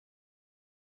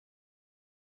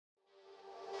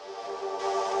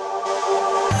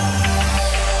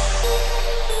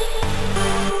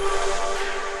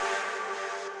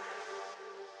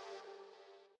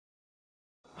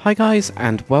Hi guys,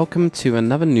 and welcome to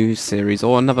another new series,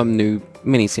 or another new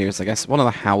mini-series I guess, one of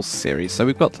the house series. So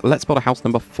we've got Let's Build a House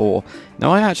number 4.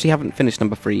 Now I actually haven't finished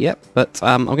number 3 yet, but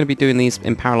I'm going to be doing these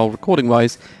in parallel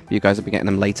recording-wise, but you guys will be getting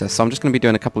them later. So I'm just going to be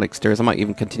doing a couple of exteriors, I might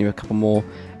even continue a couple more,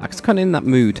 because I'm kind of in that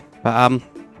mood. But going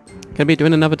to be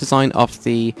doing another design of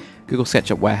the Google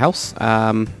SketchUp warehouse.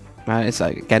 It's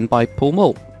again by Paul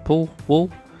Wool.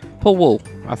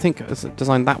 I think it's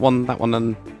designed that one,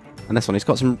 and this one. He's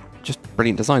got some just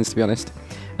brilliant designs, to be honest.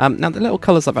 Now the little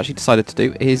colours I've actually decided to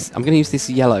do is I'm going to use this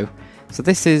yellow. So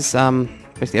this is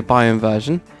basically a bio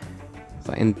inversion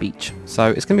in beach. So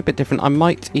it's going to be a bit different. I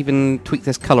might even tweak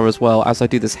this colour as well as I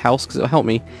do this house, because it'll help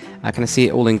me kind of see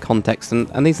it all in context.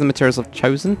 And these are the materials I've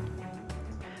chosen.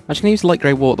 I'm actually going to use light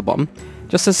grey wool at the bottom,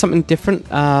 just as something different,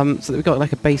 so that we've got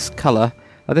like a base colour.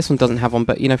 This one doesn't have one,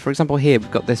 but you know, for example here we've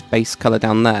got this base colour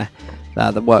down there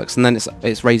that works, and then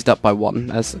it's raised up by one,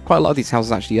 as quite a lot of these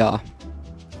houses actually are.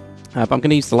 But I'm going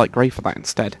to use the light grey for that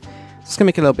instead. So it's going to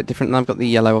make it a little bit different. And I've got the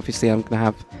yellow, obviously. I'm going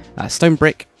to have stone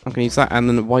brick. I'm going to use that, and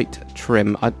then white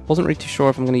trim. I wasn't really too sure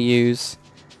if I'm going to use,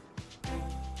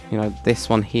 you know, this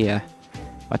one here.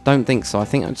 I don't think so. I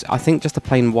think just a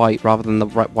plain white rather than the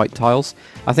white tiles.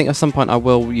 I think at some point I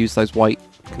will use those white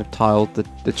kind of tile,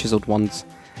 the chiseled ones.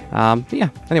 But yeah,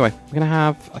 anyway, we're going to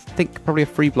have, I think, probably a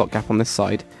 3 block gap on this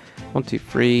side. 1, 2,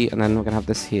 3, and then we're going to have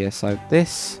this here. So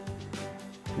this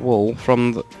wall,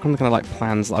 from the kind of like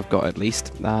plans that I've got at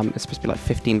least, it's supposed to be like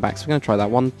 15 back, so we're going to try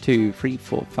that. 1, 2, 3,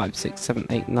 4, 5, 6, 7,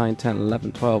 8, 9, 10,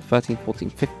 11, 12, 13, 14,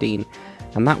 15.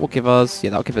 And that will give us, yeah,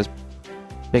 that'll give us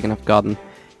big enough garden.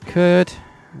 Could,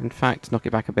 in fact, knock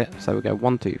it back a bit. So we go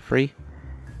 1, 2, 3,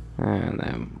 and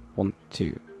then 1,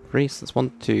 2, 3. So that's 1,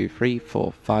 2, 3,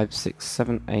 4, 5, 6,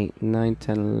 7, 8, 9,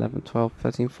 10, 11, 12,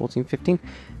 13, 14, 15.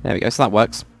 There we go, so that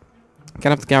works. Going to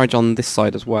have the garage on this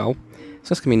side as well. So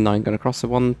that's going to be 9 going across. So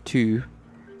 1, 2, so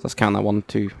let's count that. 1,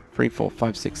 2, 3, 4,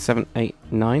 5, 6, 7, 8,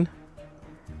 9.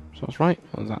 So that's right.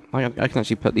 What was that? I can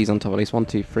actually put these on top of these. 1,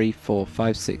 2, 3, 4,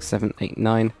 5, 6, 7, 8,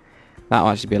 9. That'll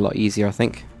actually be a lot easier, I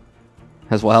think.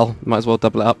 As well. Might as well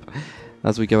double it up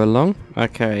as we go along.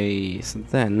 Okay, so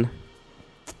then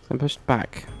I'm pushed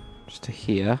back just to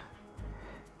here.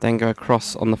 Then go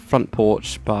across on the front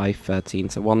porch by 13.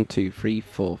 So 1, 2, 3,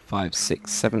 4, 5,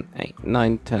 6, 7, 8,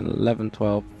 9, 10, 11,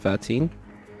 12, 13.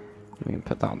 We can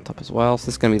put that on top as well. So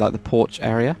this is going to be like the porch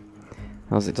area,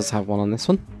 as it does have one on this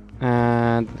one.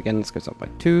 And again, this goes up by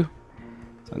 2.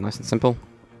 So nice and simple.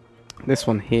 This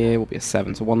one here will be a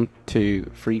 7. So 1, 2,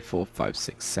 3, 4, 5,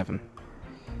 6, 7.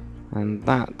 And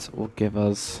that will give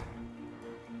us,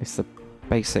 it's the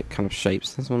basic kind of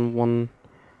shapes. This one, 1,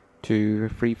 2,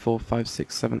 3, 4, 5,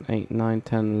 6, 7, 8, 9,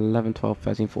 10, 11, 12,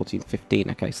 13, 14, 15.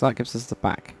 Okay, so that gives us the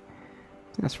back.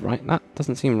 That's right. That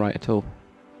doesn't seem right at all.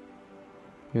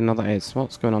 Even though that is.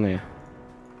 What's going on here?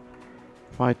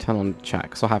 If I turn on chat,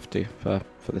 because I'll have to for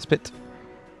this bit.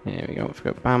 There we go. If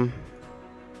we go bam.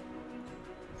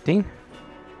 15.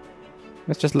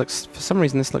 This just looks, for some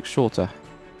reason this looks shorter.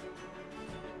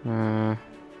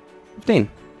 15.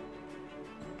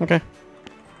 Okay.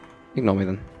 Ignore me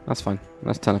then. That's fine.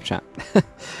 Let's turn off chat.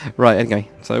 Right, anyway,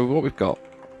 so what we've got,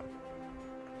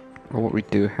 or what we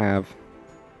do have,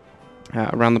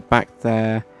 around the back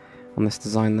there, on this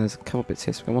design, there's a couple bits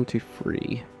here. So we go 1, 2,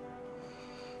 3.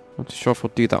 Not too sure if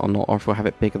we'll do that or not, or if we'll have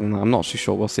it bigger than that. I'm not too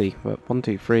sure, we'll see. But 1,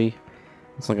 2, 3.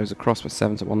 This one goes across with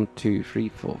 7, so 1, 2, 3,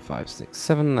 4, 5, 6,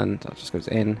 7, and that just goes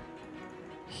in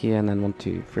here, and then 1,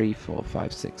 2, 3, 4,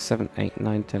 5, 6, 7, 8,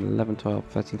 9, 10, 11, 12,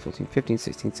 13, 14, 15,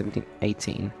 16, 17,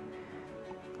 18.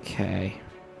 Okay.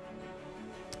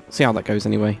 See how that goes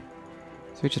anyway.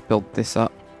 So we just build this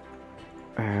up,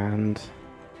 and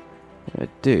what I'm going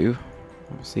to do,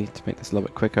 obviously to make this a little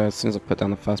bit quicker, as soon as I put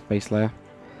down the first base layer,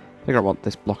 figure out what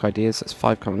this block ID is. That's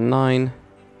 5,9.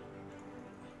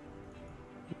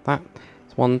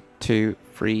 That's 1, 2,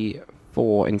 3,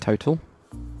 4 in total.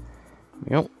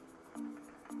 There we go.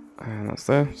 And that's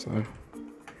there, so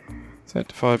set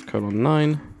to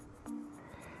 5,9.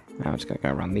 Now I'm just going to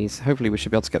go around these. Hopefully we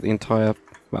should be able to get the entire,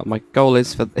 well, my goal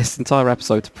is for this entire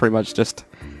episode to pretty much just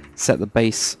set the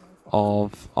base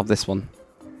of this one.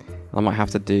 I might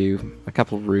have to do a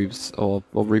couple of roofs or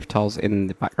roof tiles in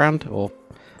the background or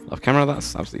off camera.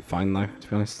 That's absolutely fine though, to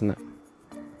be honest, isn't it?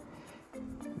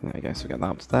 There we go, so we get that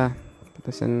up to there. Put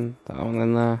this in, that one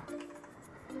in there.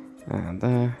 And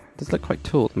there. It does look quite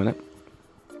tall at the minute.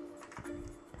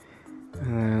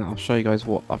 And I'll show you guys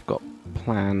what I've got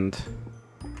planned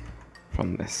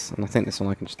from this, and I think this one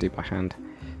I can just do by hand.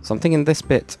 So I'm thinking this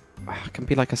bit can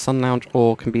be like a sun lounge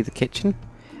or can be the kitchen,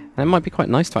 and it might be quite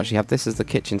nice to actually have this as the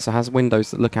kitchen, so it has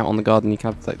windows that look out on the garden. You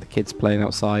can have like the kids playing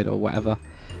outside or whatever.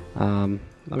 That'd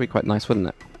be quite nice, wouldn't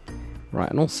it? Right,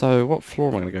 and also, what floor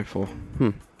am I going to go for?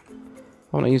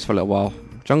 I haven't used for a little while.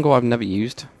 Jungle I've never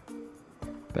used,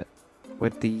 but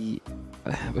with the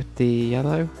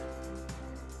yellow,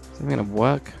 is it going to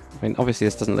work? I mean, obviously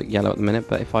this doesn't look yellow at the minute,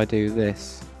 but if I do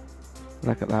this,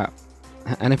 look at that.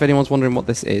 And if anyone's wondering what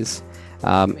this is,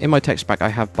 in my texture pack I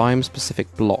have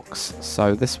biome-specific blocks.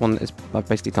 So this one is, I've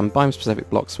basically done biome-specific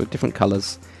blocks with different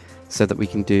colours, so that we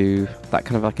can do that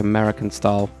kind of like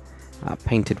American-style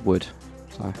painted wood.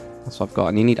 So that's what I've got,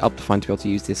 and you need Optifine to be able to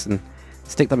use this. And the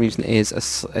stick that I'm using is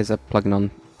a plugin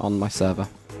on my server.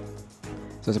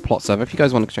 So it's a plot server. If you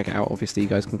guys want to check it out, obviously you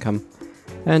guys can come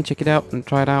and check it out and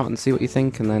try it out and see what you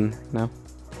think, and then, you know,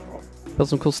 build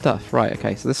some cool stuff. Right,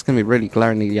 okay, so this is going to be really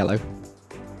glaringly yellow.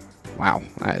 Wow,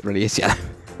 it really is yellow.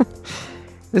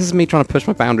 This is me trying to push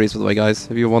my boundaries, by the way, guys,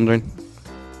 if you were wondering.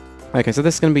 Okay, so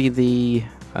this is going to be the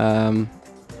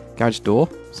garage door.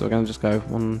 So we're going to just go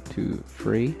 1, 2,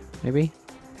 3, maybe.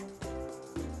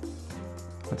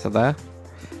 That's it there.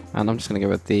 And I'm just going to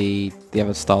go with the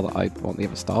other style that I want, the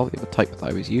other type that I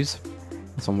always use.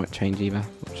 This one won't change either.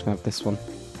 I'm just going to have this one.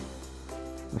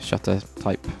 The shutter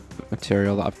type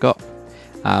material that I've got.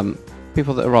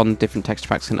 People that are on different texture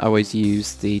packs can always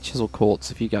use the chisel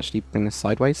quartz if you actually bring this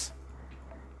sideways.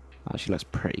 That actually looks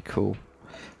pretty cool.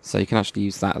 So you can actually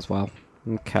use that as well.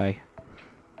 Okay.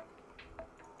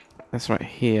 This right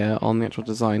here on the actual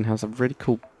design has a really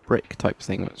cool brick type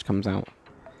thing which comes out.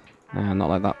 Not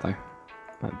like that though.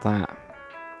 Like that.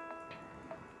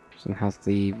 And has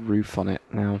the roof on it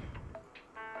now.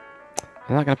 Is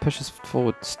that going to push us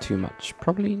forwards too much?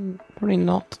 Probably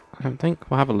not, I don't think.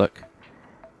 We'll have a look.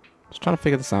 Just trying to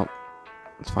figure this out.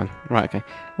 It's fine. Right, okay.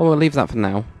 Well, we'll leave that for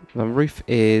now. The roof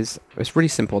is... it's really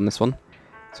simple on this one.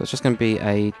 So it's just going to be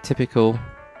a typical...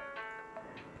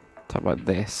 type like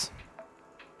this.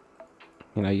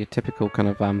 You know, your typical kind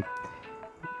of... what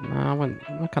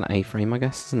kind of A-frame, I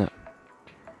guess, isn't it?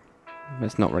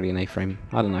 It's not really an A-frame.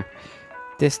 I don't know.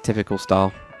 This typical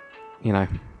style. You know,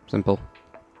 simple.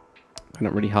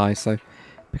 Not really high, so...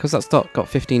 because that's got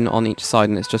 15 on each side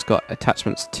and it's just got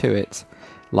attachments to it,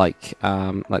 like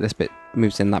this bit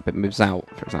moves in, that bit moves out,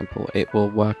 for example, it will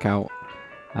work out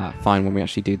fine when we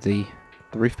actually do the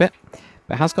roof bit.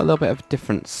 But it has got a little bit of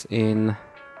difference in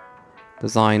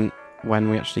design when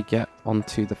we actually get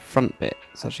onto the front bit.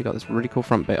 It's actually got this really cool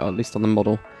front bit, or at least on the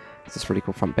model, it's this really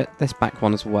cool front bit. This back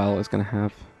one as well is going to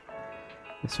have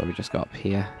this one we just got up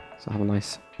here, so have a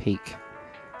nice peak.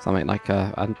 So I make like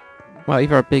well,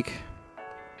 either a big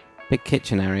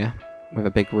kitchen area with a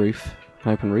big roof,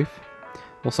 an open roof,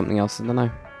 or something else. I don't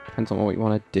know. Depends on what we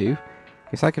want to do.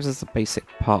 Okay, so that gives us the basic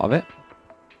part of it.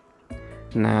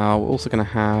 Now we're also going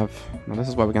to have... now this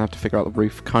is where we're going to have to figure out the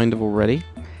roof kind of already.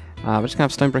 We're just going to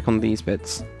have stone brick on these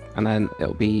bits, and then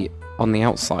it'll be on the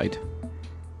outside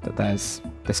that there's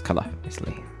this colour,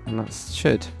 basically. And that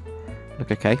should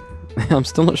look okay. I'm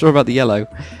still not sure about the yellow.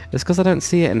 It's because I don't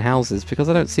see it in houses. Because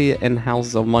I don't see it in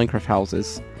houses or Minecraft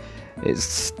houses,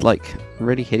 it's like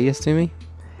really hideous to me.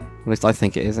 At least I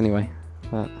think it is anyway.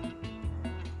 But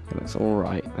it looks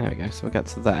alright. There we go. So we'll get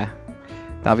to there.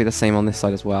 That'll be the same on this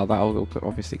side as well. That'll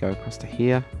obviously go across to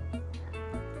here.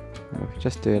 We'll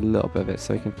just do a little bit of it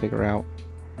so we can figure out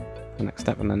the next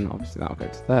step, and then obviously that'll go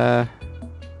to there.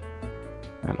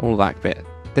 And all that bit.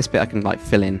 This bit I can like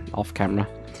fill in off camera.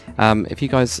 If you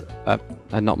guys are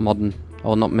not modern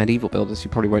or not medieval builders,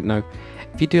 you probably won't know.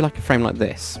 If you do like a frame like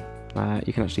this,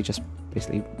 you can actually just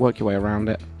basically work your way around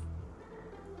it.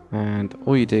 And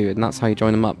all you do, and that's how you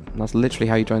join them up. That's literally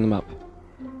how you join them up.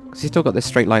 Because you've still got this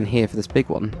straight line here for this big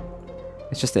one.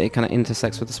 It's just that it kind of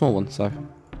intersects with the small one. So, I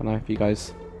don't know if you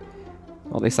guys...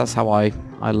 well, at least that's how I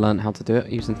learned how to do it,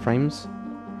 using frames.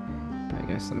 There you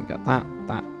go, so we got that,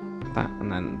 and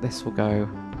then this will go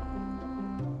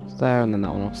there, and then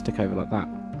that one will stick over like that.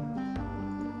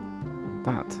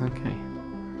 Okay.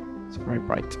 It's very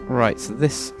bright. Right, so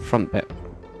this front bit.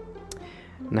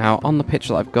 Now, on the picture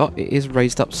that I've got, it is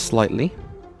raised up slightly.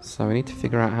 So we need to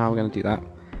figure out how we're going to do that.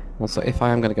 Also, if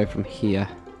I am going to go from here,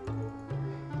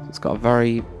 it's got a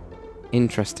very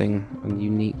interesting and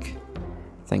unique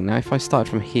thing. Now, if I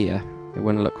started from here, it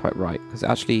wouldn't look quite right, because it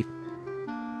actually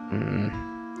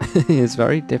is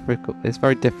very difficult. It's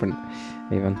very different,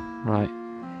 even. Right.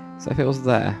 So if it was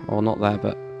there, or not there,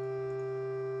 but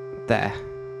there,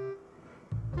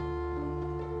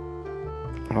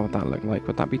 how would that look like?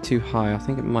 Would that be too high? I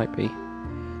think it might be.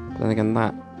 But then again,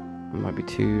 that might be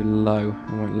too low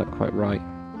and won't look quite right.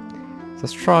 So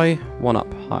let's try one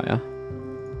up higher.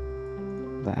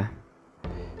 There.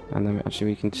 And then actually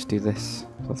we can just do this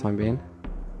for the time being.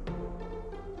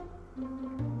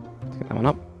 Let's get that one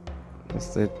up.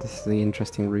 This is the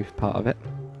interesting roof part of it.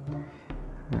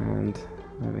 And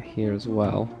and over here as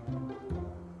well.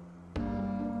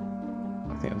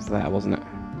 I think it was there, wasn't it?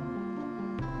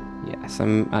 Yes,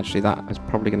 actually that is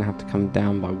probably going to have to come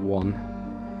down by 1.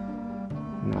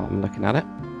 Now I'm looking at it.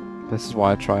 This is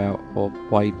why I try out, or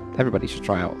why everybody should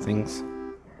try out things.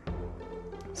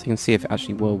 So you can see if it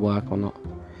actually will work or not.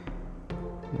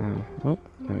 Now, oh,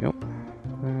 there we go.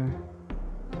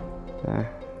 There.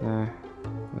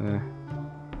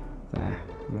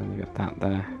 And then you got that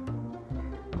there.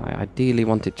 I ideally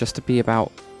want it just to be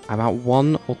about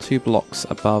 1 or 2 blocks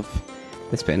above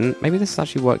this bit. And maybe this has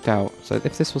actually worked out. So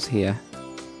if this was here,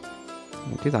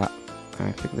 we'll do that.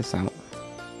 Okay, figure this out.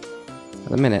 At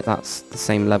the minute, that's the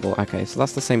same level. Okay, so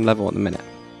that's the same level at the minute.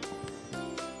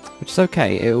 Which is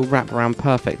okay, it will wrap around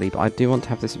perfectly, but I do want to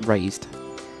have this raised.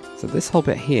 So this whole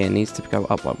bit here needs to go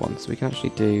up by 1. So we can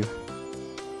actually do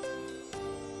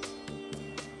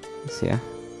this here.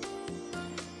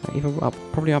 Even up,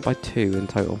 probably up by 2 in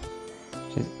total.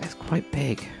 It's quite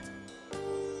big.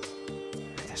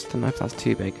 I just don't know if that's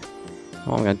too big.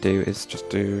 What I'm going to do is just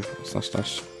do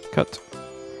 / cut.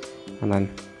 And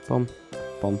then boom,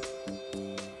 boom.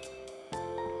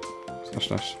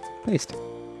 / paste.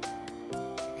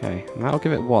 Okay, and that'll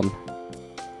give it 1.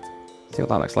 See what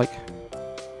that looks like.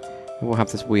 We'll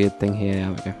have this weird thing here.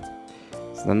 There we go.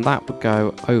 So then that would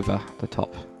go over the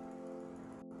top.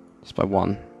 Just by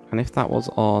 1. And if that was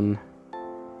on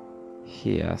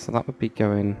here, so that would be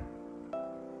going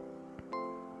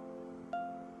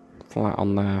flat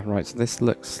on there. Right, so this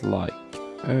looks like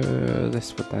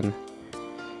this would then...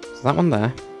 So that one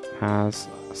there has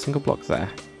a single block there,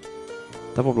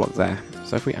 double block there.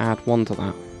 So if we add 1 to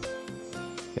that,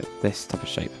 get this type of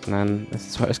shape. And then this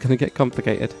is where it's going to get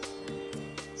complicated.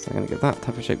 So I'm going to get that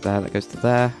type of shape there, that goes to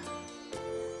there,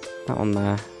 that one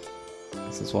there.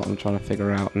 This is what I'm trying to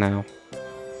figure out now.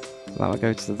 So that will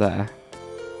go to there.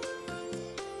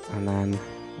 And then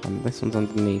this one's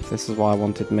underneath. This is why I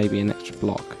wanted maybe an extra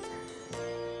block.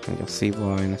 And you'll see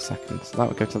why in a second. So that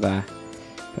would go to there.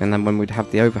 And then when we'd have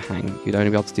the overhang, you'd only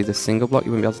be able to do the single block.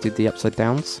 You wouldn't be able to do the upside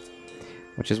downs.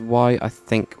 Which is why I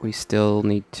think we still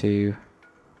need to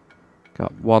go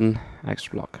up 1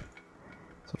 extra block.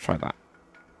 So try that.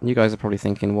 You guys are probably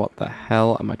thinking, what the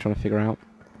hell am I trying to figure out?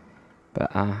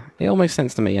 But it all makes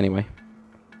sense to me anyway.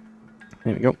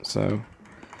 There we go. So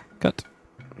cut,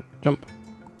 jump,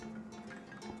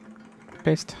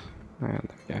 paste, and there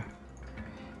we go.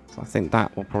 So I think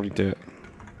that will probably do it.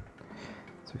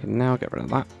 So we can now get rid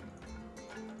of that.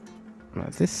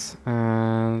 Like this,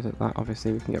 and that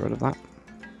obviously we can get rid of that.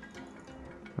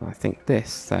 And I think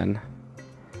this then,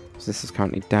 so this is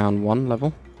currently down 1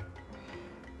 level.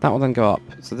 That will then go up.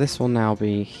 So this will now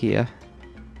be here.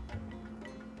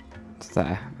 It's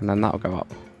there, and then that will go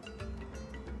up.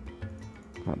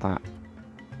 Like that.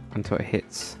 Until it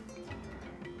hits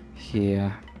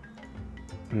here.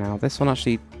 Now this one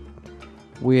actually,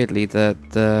 weirdly, the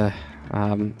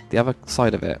other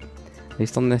side of it, at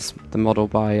least on this, the model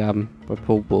by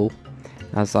Paul Bull,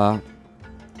 has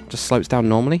just slopes down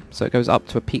normally. So it goes up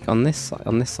to a peak on this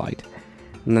side,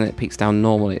 and then it peaks down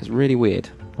normally. It's really weird.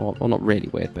 Well, not really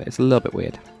weird, but it's a little bit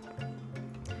weird.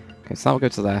 Okay, so that will go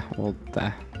to there, or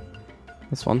there.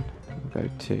 This one will go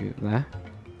to there.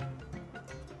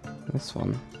 This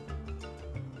one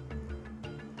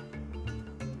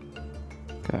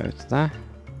go to there.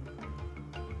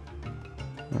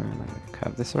 And then we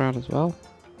curve this around as well.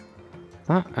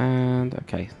 That, and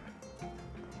okay.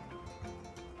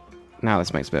 Now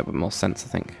this makes a bit more sense, I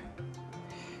think.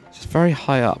 It's just very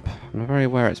high up. I'm very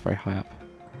aware it's very high up.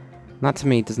 And that to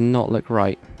me does not look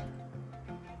right.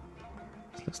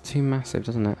 It looks too massive,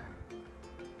 doesn't it?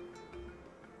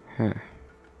 Huh.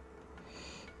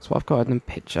 So what I've got in the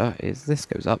picture is this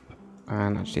goes up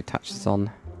and actually attaches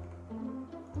on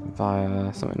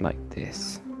via something like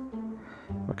this.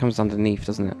 Or it comes underneath,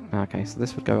 doesn't it? Okay, so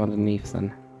this would go underneath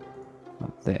then.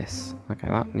 Like this. Okay,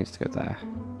 that needs to go there.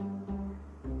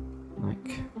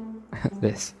 Like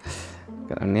this.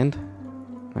 Get that in the end.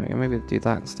 There we go, maybe do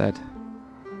that instead.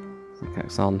 Okay,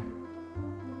 it's on.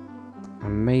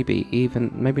 And maybe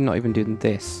not even doing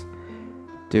this.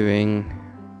 Doing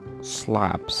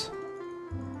slabs.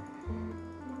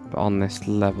 But on this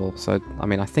level. So, I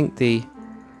mean, I think the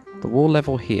wall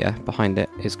level here behind it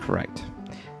is correct.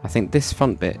 I think this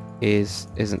front bit is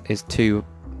too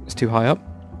high up.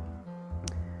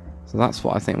 So that's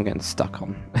what I think I'm getting stuck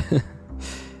on.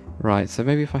 Right, so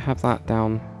maybe if I have that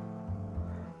down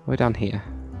way down here.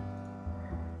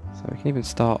 So we can even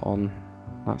start on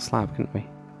that slab, couldn't we?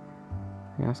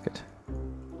 Yeah, that's good.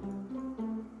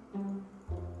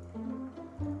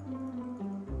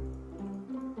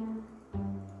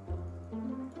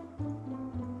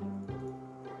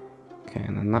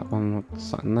 that one,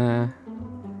 what's that in there?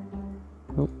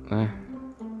 Oh, there.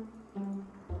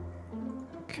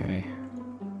 Okay.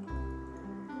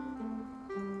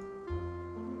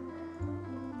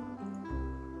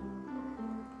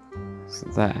 So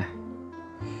there.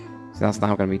 So that's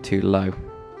now going to be too low.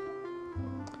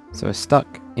 So we're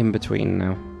stuck in between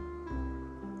now,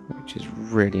 which is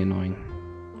really annoying.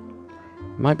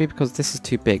 Might be because this is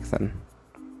too big then.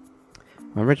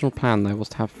 My original plan though was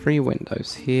to have 3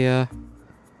 windows here,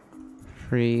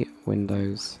 3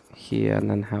 windows here, and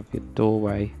then have your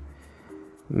doorway.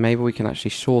 Maybe we can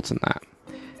actually shorten that.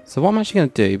 So what I'm actually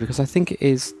going to do, because I think it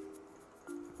is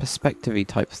perspective-y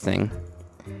type of thing,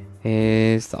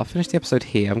 is that I'll finish the episode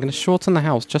here. I'm going to shorten the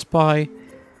house just by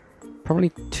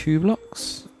probably 2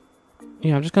 blocks.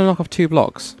 Yeah, I'm just going to knock off 2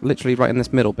 blocks, literally right in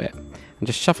this middle bit, and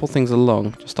just shuffle things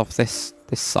along just off this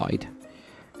side.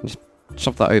 And just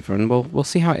shove that over, and we'll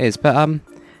see how it is. But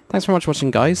thanks very much for watching,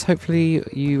 guys. Hopefully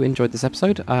you enjoyed this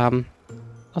episode. I'll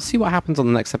see what happens on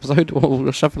the next episode.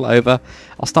 We'll shuffle it over.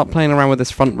 I'll start playing around with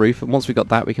this front roof, and once we got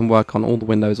that, we can work on all the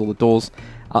windows, all the doors,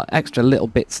 extra little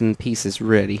bits and pieces,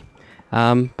 really.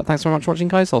 But thanks very much for watching,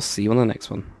 guys. I'll see you on the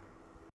next one.